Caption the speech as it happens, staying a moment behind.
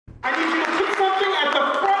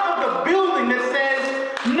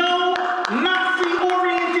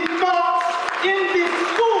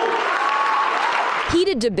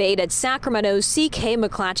Debate at Sacramento's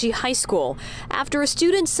McClatchy High School after a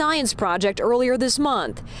student science project earlier this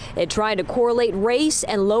month. It tried to correlate race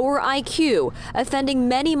and lower IQ, offending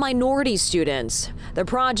many minority students. The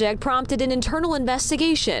project prompted an internal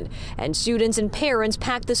investigation, and students and parents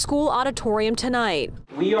packed the school auditorium tonight.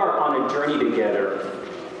 We are on a journey together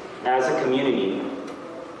as a community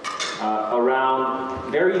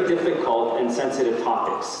around very difficult and sensitive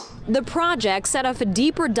topics. The project set off a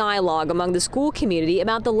deeper dialogue among the school community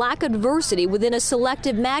about the lack of diversity within a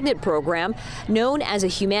selective magnet program known as a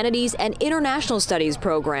Humanities and International Studies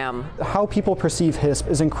program. How people perceive HISP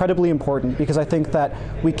is incredibly important because I think that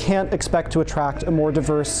we can't expect to attract a more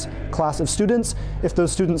diverse class of students if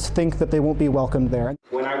those students think that they won't be welcomed there.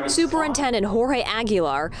 Superintendent Jorge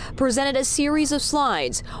Aguilar presented a series of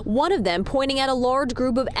slides, one of them pointing at a large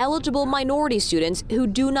group of eligible minority students who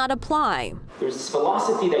do not apply. There's this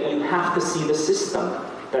philosophy that you have to see the system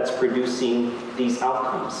that's producing these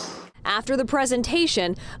outcomes. After the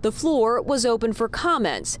presentation, the floor was open for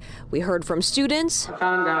comments. We heard from students. I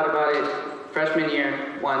found out about it freshman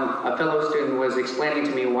year when a fellow student was explaining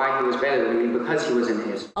to me why he was better than me because he was in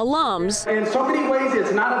his. Alums. In so many ways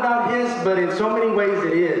it's not about his, but in so many ways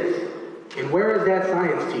it is. And where is that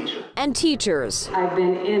science teacher? And teachers. I've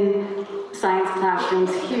been in science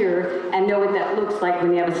classrooms here and know what that looks like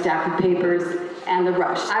when you have a stack of papers and the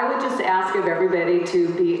rush. I would just ask of everybody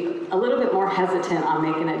to be a little bit more hesitant on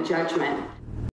making a judgment.